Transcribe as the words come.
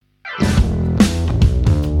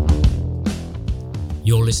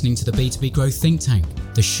You're listening to the B2B Growth Think Tank,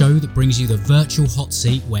 the show that brings you the virtual hot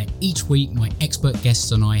seat where each week my expert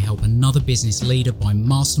guests and I help another business leader by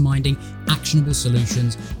masterminding actionable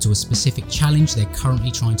solutions to a specific challenge they're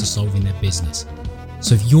currently trying to solve in their business.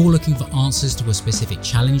 So if you're looking for answers to a specific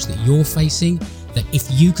challenge that you're facing, that if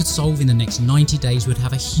you could solve in the next 90 days would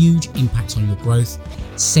have a huge impact on your growth,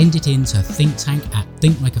 send it in to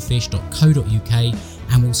thinkttank@thinklikeafish.co.uk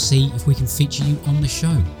and we'll see if we can feature you on the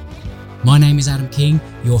show. My name is Adam King,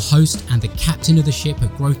 your host and the captain of the ship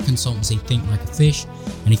at growth consultancy Think Like a Fish.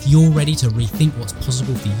 And if you're ready to rethink what's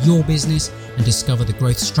possible for your business and discover the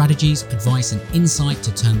growth strategies, advice and insight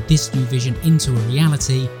to turn this new vision into a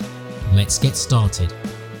reality, let's get started.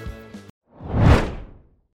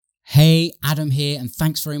 Hey, Adam here, and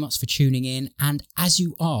thanks very much for tuning in. And as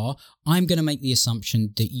you are, I'm going to make the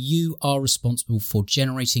assumption that you are responsible for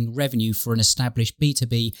generating revenue for an established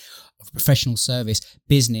B2B professional service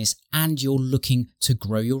business, and you're looking to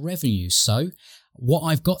grow your revenue. So what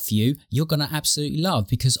I've got for you, you're going to absolutely love,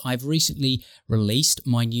 because I've recently released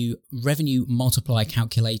my new revenue multiplier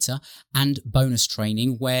calculator and bonus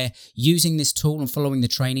training, where using this tool and following the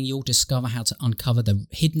training, you'll discover how to uncover the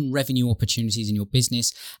hidden revenue opportunities in your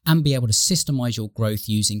business and be able to systemize your growth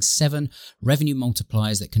using 7 revenue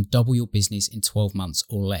multipliers that can double your business in 12 months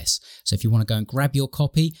or less. So if you want to go and grab your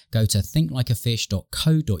copy, go to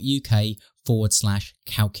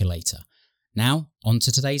thinklikeafish.co.uk/calculator. Now, on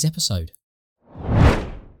to today's episode.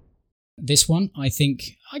 This one, I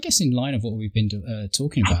guess in line of what we've been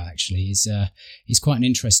talking about actually, is quite an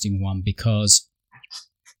interesting one, because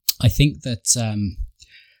I think that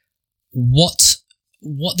what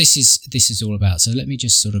this is all about. So let me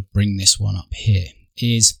just sort of bring this one up here.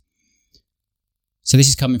 So this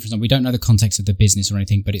is coming from we don't know the context of the business or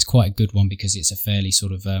anything, but it's quite a good one because it's a fairly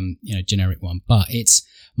sort of generic one. But it's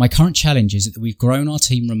my current challenge is that we've grown our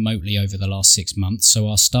team remotely over the last 6 months, so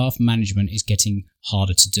our staff management is getting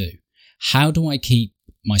harder to do. How do I keep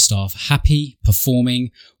my staff happy,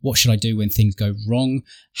 performing? What should I do when things go wrong?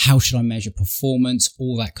 How should I measure performance?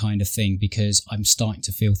 All that kind of thing, because I'm starting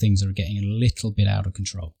to feel things are getting a little bit out of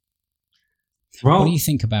control. Well, what do you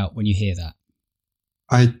think about when you hear that?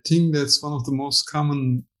 I think that's one of the most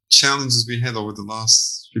common challenges we had over the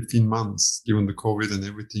last 15 months, given the COVID and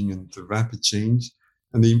everything and the rapid change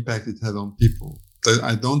and the impact it had on people.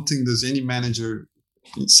 I don't think there's any manager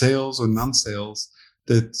in sales or non-sales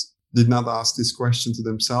that did not ask this question to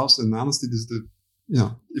themselves. And honestly, this is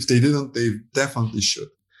if they didn't, they definitely should,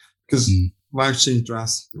 because life changed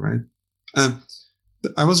drastically, right?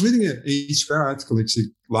 I was reading an HBR article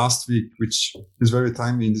actually last week, which is very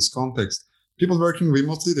timely in this context. People working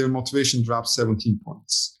remotely, their motivation drops 17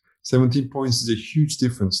 points. 17 points is a huge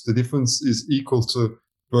difference. The difference is equal to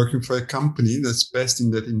working for a company that's best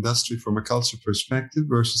in that industry from a culture perspective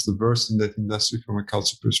versus the worst in that industry from a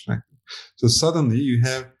culture perspective. So suddenly you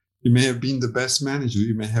may have been the best manager,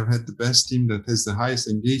 you may have had the best team that has the highest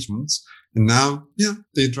engagements, and now,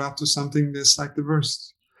 they drop to something that's like the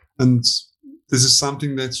worst. And this is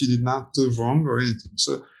something that you did not do wrong or anything.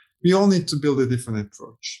 So we all need to build a different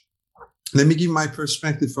approach. Let me give my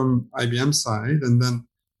perspective from IBM side, and then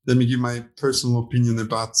let me give my personal opinion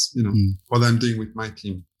about, what I'm doing with my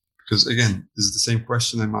team. Because again, this is the same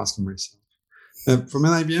question I'm asking myself. From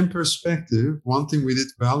an IBM perspective, one thing we did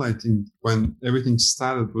well, I think, when everything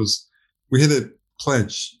started was we had a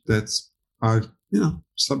pledge that our,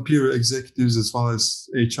 superior executives as well as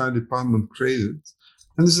HR department created.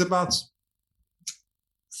 And this is about,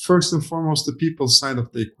 first and foremost, the people side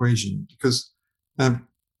of the equation, because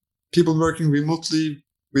people working remotely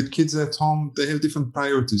with kids at home, they have different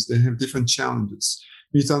priorities. They have different challenges.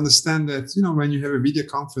 You need to understand that, when you have a video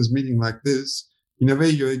conference meeting like this, in a way,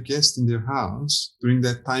 you're a guest in their house during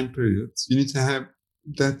that time period. You need to have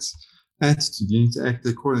that attitude. You need to act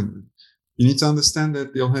accordingly. You need to understand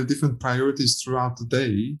that they'll have different priorities throughout the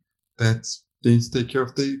day, that they need to take care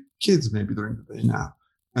of their kids maybe during the day now,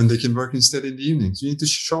 and they can work instead in the evenings. You need to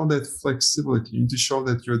show that flexibility. You need to show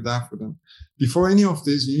that you're there for them. Before any of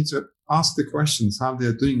this, you need to ask the questions, how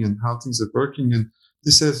they're doing and how things are working. And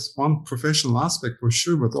this has one professional aspect for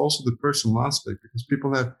sure, but also the personal aspect, because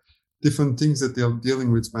people have different things that they're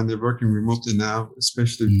dealing with when they're working remotely now,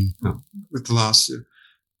 especially with the last year.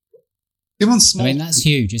 Even small. That's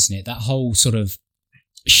huge, isn't it? That whole sort of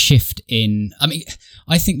shift in. I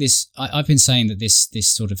think I've been saying that this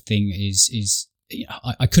sort of thing is.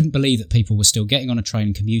 I couldn't believe that people were still getting on a train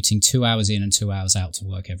and commuting 2 hours in and 2 hours out to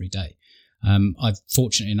work every day. I've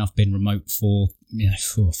fortunately enough been remote for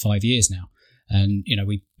 5 years now. And,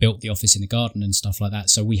 we built the office in the garden and stuff like that.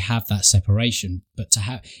 So we have that separation. But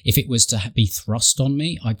if it was to be thrust on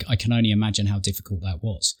me, I can only imagine how difficult that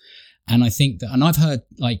was. And I think that, and I've heard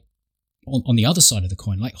like on the other side of the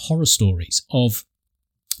coin, like horror stories of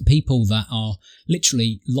people that are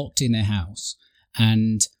literally locked in their house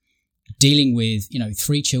and dealing with,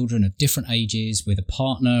 3 children of different ages, with a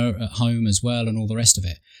partner at home as well, and all the rest of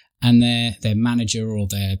it. And their manager or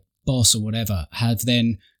their boss or whatever have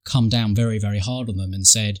then come down very, very hard on them and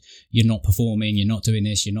said, you're not performing, you're not doing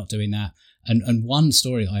this, you're not doing that. And one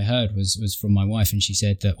story that I heard was from my wife, and she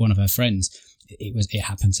said that one of her friends, it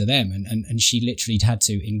happened to them, and she literally had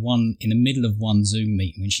to, in the middle of one Zoom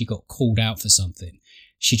meeting, when she got called out for something,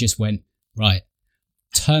 she just went, right,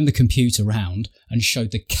 turned the computer around and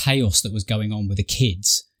showed the chaos that was going on with the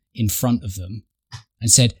kids in front of them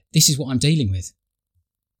and said, this is what I'm dealing with.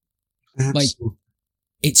 Absolutely. Like,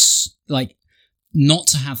 it's like, not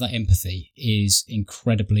to have that empathy is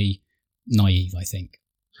incredibly naive, I think.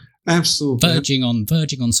 Absolutely. Verging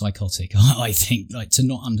on psychotic, I think, like, to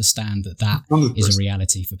not understand that 100%. is a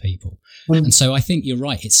reality for people. And so I think you're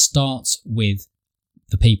right. It starts with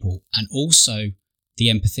the people, and also the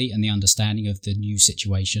empathy and the understanding of the new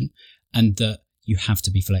situation, and that you have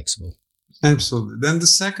to be flexible. Absolutely. Then the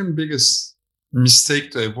second biggest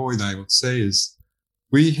mistake to avoid, I would say, is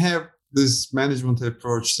we have this management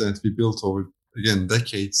approach that we built over, again,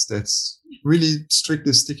 decades, that's really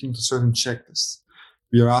strictly sticking to certain checklists.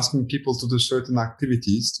 We are asking people to do certain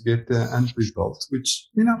activities to get the end result, which,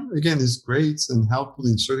 again, is great and helpful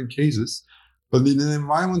in certain cases. But in an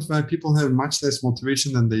environment where people have much less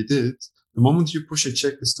motivation than they did, the moment you push a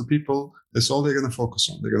checklist to people, that's all they're going to focus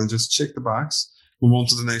on. They're going to just check the box, move on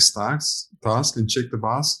to the next task and check the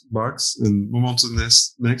box and move on to the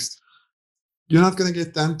next. You're not going to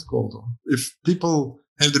get the end goal, though. If people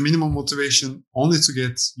have the minimum motivation only to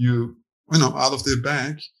get you, out of their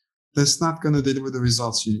bag, that's not going to deliver the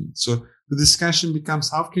results you need. So the discussion becomes,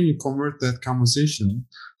 how can you convert that conversation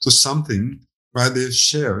to something where they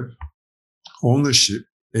share ownership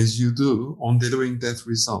as you do on delivering that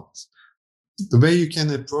result? The way you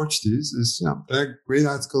can approach this is, there are great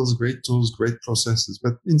articles, great tools, great processes,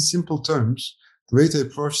 but in simple terms, the way to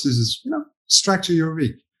approach this is, structure your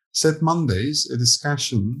week. Set Mondays, a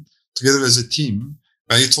discussion together as a team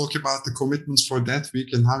where you talk about the commitments for that week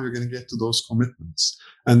and how you're going to get to those commitments.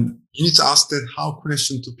 And you need to ask that how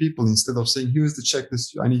question to people instead of saying, here's the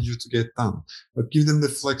checklist I need you to get done. But give them the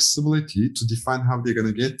flexibility to define how they're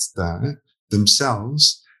going to get there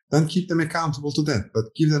themselves. Then keep them accountable to that,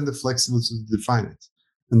 but give them the flexibility to define it.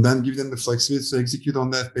 And then give them the flexibility to execute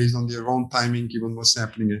on that based on their own timing, given what's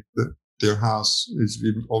happening at their house, as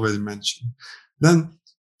we already mentioned. Then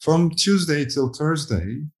from Tuesday till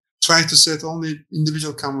Thursday, try to set only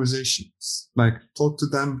individual conversations, like talk to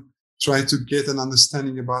them, try to get an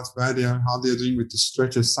understanding about where they are, how they're doing with the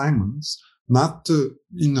stretch assignments, not to,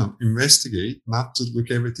 investigate, not to look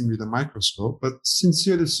everything with a microscope, but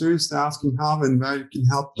sincerely, seriously asking how and where you can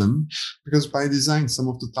help them. Because by design, some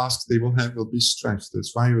of the tasks they will have will be stretched.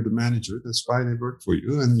 That's why you're the manager. That's why they work for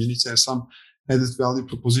you. And you need to have some added value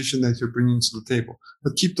proposition that you're bringing to the table.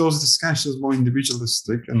 But keep those discussions more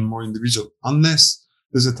individualistic and more individual, unless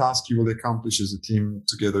there's a task you will accomplish as a team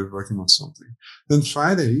together working on something. Then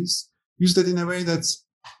Fridays, use that in a way that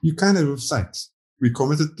you kind of reflect. We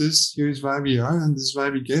committed this, here's where we are, and this is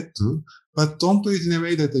where we get to. But don't do it in a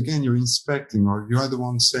way that, again, you're inspecting or you are the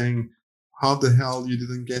one saying how the hell you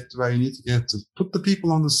didn't get to where you need to get to. Put the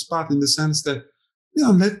people on the spot in the sense that,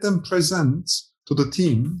 let them present to the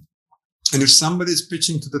team. And if somebody is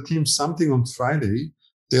pitching to the team something on Friday,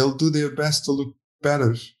 they'll do their best to look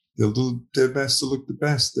better. They'll do their best to look the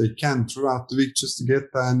best they can throughout the week just to get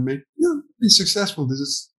there and be successful. This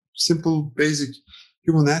is simple, basic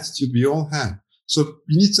human attitude we all have. So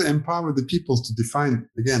you need to empower the people to define,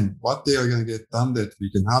 again, what they are going to get done that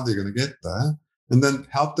week and how they're going to get there, and then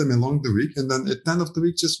help them along the week. And then at the end of the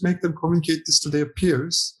week, just make them communicate this to their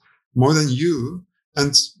peers more than you.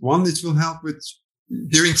 And one, it will help with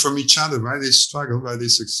hearing from each other why they struggle, why they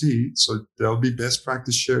succeed. So there'll be best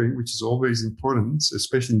practice sharing, which is always important,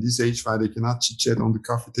 especially in this age where they cannot chit chat on the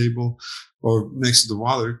coffee table or next to the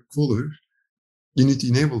water cooler. You need to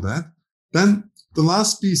enable that. Then the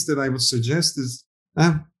last piece that I would suggest is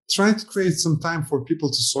try to create some time for people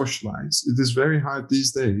to socialize. It is very hard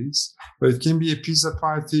these days, but it can be a pizza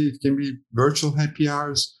party. It can be virtual happy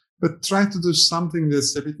hours, but try to do something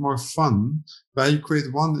that's a bit more fun, where you create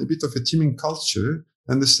a bit of a teaming culture.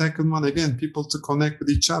 And the second one, again, people to connect with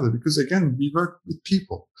each other, because again, we work with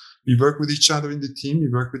people. We work with each other in the team. We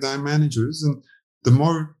work with our managers, and the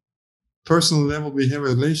more personal level we have a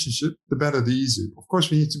relationship, the better, the easier. Of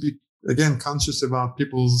course, we need to be, again, conscious about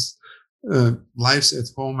people's lives at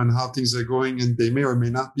home and how things are going, and they may or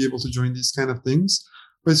may not be able to join these kind of things.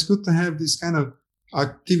 But it's good to have this kind of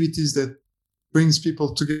activities that brings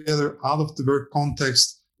people together out of the work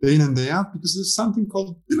context day in and day out, because there's something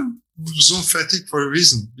called, Zoom fatigue for a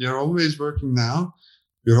reason. We are always working now.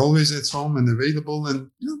 We're always at home and available. And,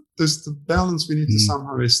 there's the balance we need to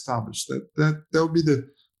somehow establish. That will be the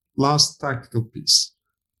last tactical piece.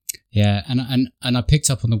 Yeah. And I picked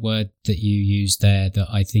up on the word that you used there that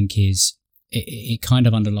I think is, it kind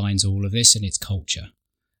of underlines all of this, and it's culture.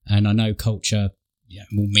 And I know culture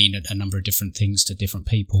will mean a number of different things to different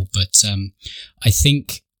people. But I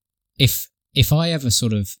think if I ever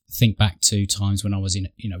sort of think back to times when I was in,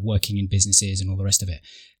 working in businesses and all the rest of it,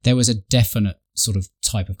 there was a definite sort of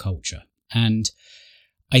type of culture. And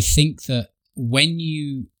I think that when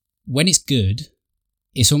it's good,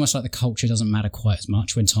 it's almost like the culture doesn't matter quite as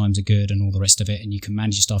much when times are good and all the rest of it. And you can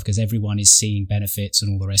manage your stuff because everyone is seeing benefits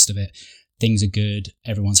and all the rest of it. Things are good.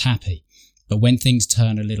 Everyone's happy. But when things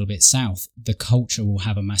turn a little bit south, the culture will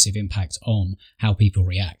have a massive impact on how people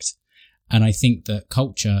react. And I think that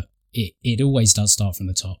culture, it always does start from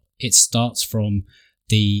the top. It starts from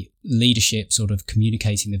the leadership sort of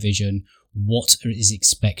communicating the vision, what is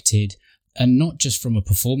expected, and not just from a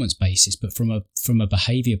performance basis, but from a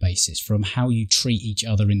behavior basis, from how you treat each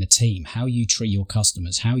other in the team, how you treat your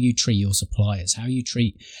customers, how you treat your suppliers, how you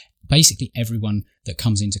treat basically everyone that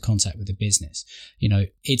comes into contact with the business.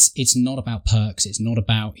 It's not about perks. It's not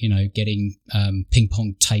about, getting ping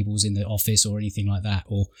pong tables in the office or anything like that,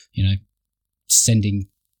 or, sending,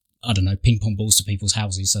 I don't know, ping pong balls to people's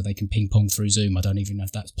houses so they can ping pong through Zoom. I don't even know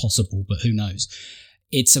if that's possible, but who knows?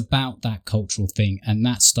 It's about that cultural thing, and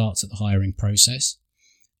that starts at the hiring process.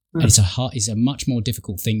 And it's a much more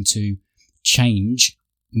difficult thing to change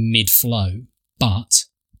mid-flow, but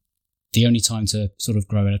the only time to sort of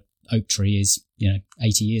grow an oak tree is,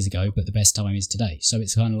 80 years ago, but the best time is today. So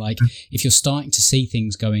it's kind of like, if you're starting to see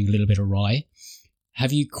things going a little bit awry,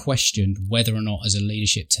 have you questioned whether or not as a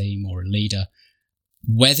leadership team or a leader,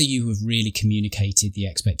 whether you have really communicated the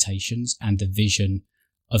expectations and the vision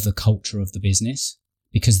of the culture of the business?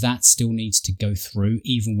 Because that still needs to go through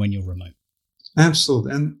even when you're remote.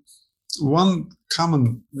 Absolutely. And one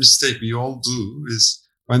common mistake we all do is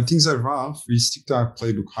when things are rough, we stick to our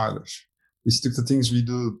playbook harder. We stick to things we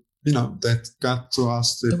do, that got to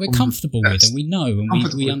us. That we're comfortable with and we know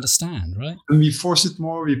and we understand, right? And we force it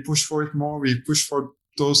more, we push for it more, we push for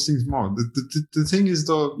those things more. The thing is,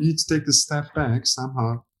 though, you need to take a step back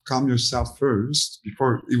somehow, calm yourself first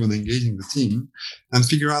before even engaging the team, and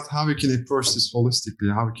figure out how we can approach this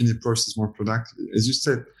holistically, how we can approach this more productively. As you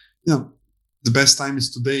said, the best time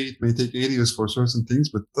is today. It may take 8 years for certain things,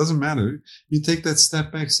 but it doesn't matter. You take that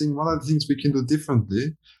step back, saying what are the things we can do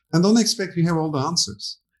differently, and don't expect we have all the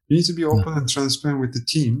answers. You need to be open and transparent with the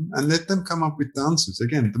team and let them come up with the answers.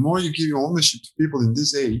 Again, the more you give your ownership to people in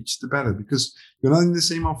this age, the better, because you're not in the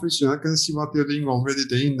same office. You're not going to see what they're doing already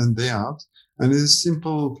day in and day out. And it's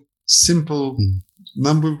simple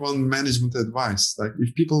number one management advice. Like,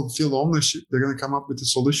 if people feel ownership, they're going to come up with the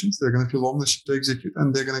solutions. They're going to feel ownership to execute,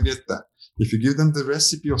 and they're going to get that. If you give them the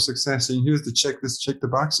recipe of success, and here's the checklist, check the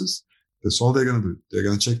boxes, that's all they're going to do. They're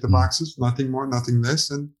going to check the boxes, nothing more, nothing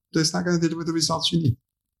less, and that's not going to deliver the results you need.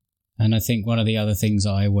 And I think one of the other things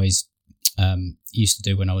I always used to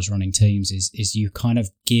do when I was running teams is you kind of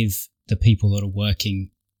give the people that are working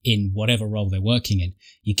in whatever role they're working in,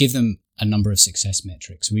 you give them a number of success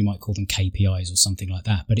metrics. We might call them KPIs or something like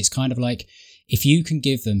that. But it's kind of like, if you can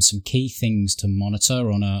give them some key things to monitor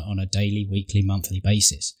on a daily, weekly, monthly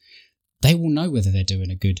basis, they will know whether they're doing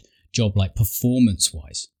a good job, like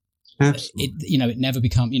performance-wise. Absolutely. It never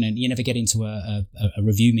becomes, you never get into a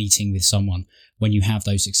review meeting with someone when you have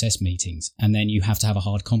those success meetings, and then you have to have a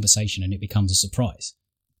hard conversation and it becomes a surprise.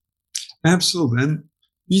 Absolutely. And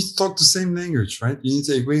you need to talk the same language, right? You need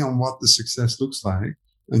to agree on what the success looks like,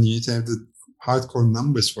 and you need to have the hardcore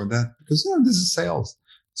numbers for that, because this is sales.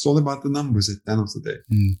 It's all about the numbers at the end of the day.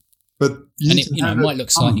 But it might look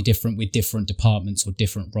slightly different with different departments or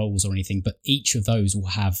different roles or anything, but each of those will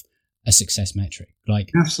have a success metric. Like,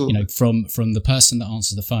 absolutely. From the person that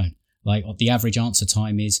answers the phone, like the average answer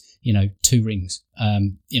time is, 2 rings.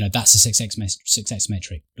 That's a success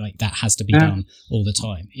metric. Like, that has to be done all the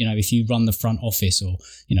time. If you run the front office, or,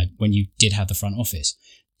 when you did have the front office,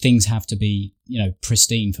 things have to be,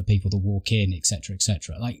 pristine for people to walk in, et cetera, et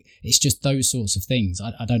cetera. Like, it's just those sorts of things.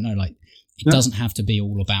 I don't know, like, it doesn't have to be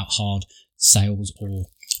all about hard sales or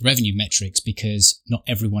revenue metrics, because not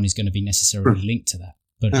everyone is going to be necessarily linked to that.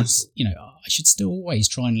 But it's, I should still always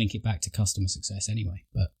try and link it back to customer success anyway.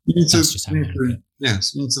 But that's just how I look at it.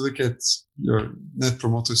 Yes, you need to look at your net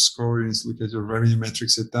promoter score. You need to look at your revenue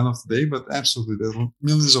metrics at the end of the day. But absolutely, there are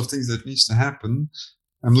millions of things that needs to happen.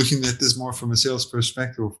 I'm looking at this more from a sales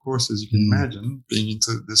perspective, of course, as you can imagine, being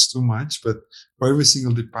into this too much. But for every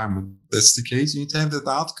single department, that's the case. You need to have that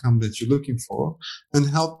outcome that you're looking for and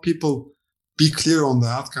help people be clear on the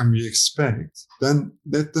outcome you expect. Then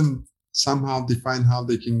let them somehow define how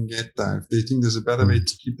they can get there. If they think there's a better way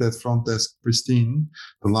to keep that front desk pristine,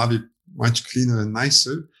 the lobby much cleaner and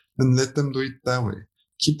nicer, then let them do it that way.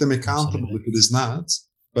 Keep them accountable if it is not,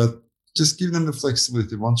 but just give them the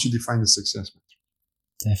flexibility once you define the success.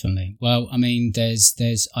 Definitely. Well, I mean, there's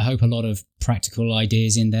I hope a lot of practical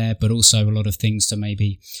ideas in there, but also a lot of things to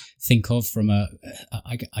maybe think of from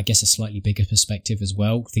I guess a slightly bigger perspective as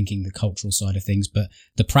well, thinking the cultural side of things, but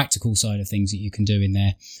the practical side of things that you can do in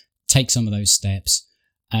there. Take some of those steps.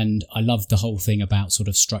 And I love the whole thing about sort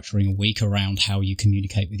of structuring a week around how you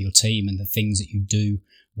communicate with your team and the things that you do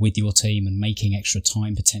with your team and making extra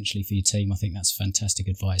time potentially for your team. I think that's fantastic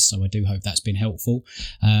advice. So I do hope that's been helpful,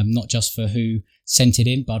 not just for who sent it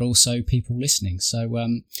in, but also people listening. So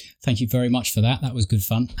thank you very much for that. That was good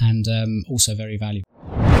fun and also very valuable.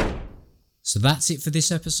 So that's it for this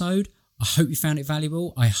episode. I hope you found it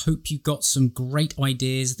valuable. I hope you got some great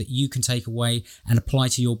ideas that you can take away and apply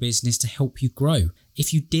to your business to help you grow.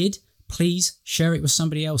 If you did, please share it with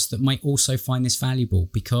somebody else that might also find this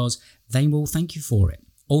valuable, because they will thank you for it.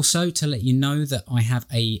 Also, to let you know that I have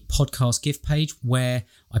a podcast gift page where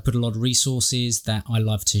I put a lot of resources that I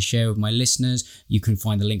love to share with my listeners. You can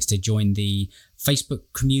find the links to join the Facebook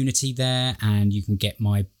community there, and you can get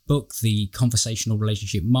my book, The Conversational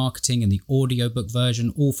Relationship Marketing, and the audiobook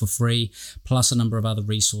version, all for free, plus a number of other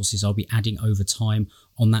resources I'll be adding over time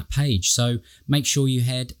on that page. So make sure you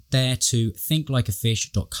head there to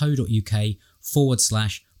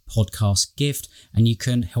thinklikeafish.co.uk/podcast gift, and you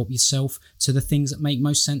can help yourself to the things that make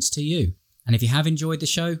most sense to you. And if you have enjoyed the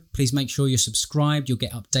show, please make sure you're subscribed. You'll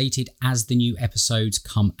get updated as the new episodes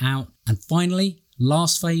come out. And finally,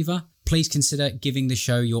 last favour, please consider giving the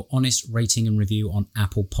show your honest rating and review on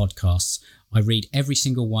Apple Podcasts. I read every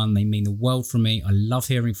single one. They mean the world from me. I love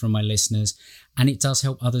hearing from my listeners, and it does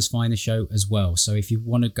help others find the show as well. So if you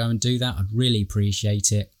want to go and do that, I'd really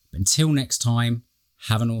appreciate it. But until next time,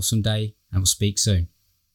 have an awesome day, and we'll speak soon.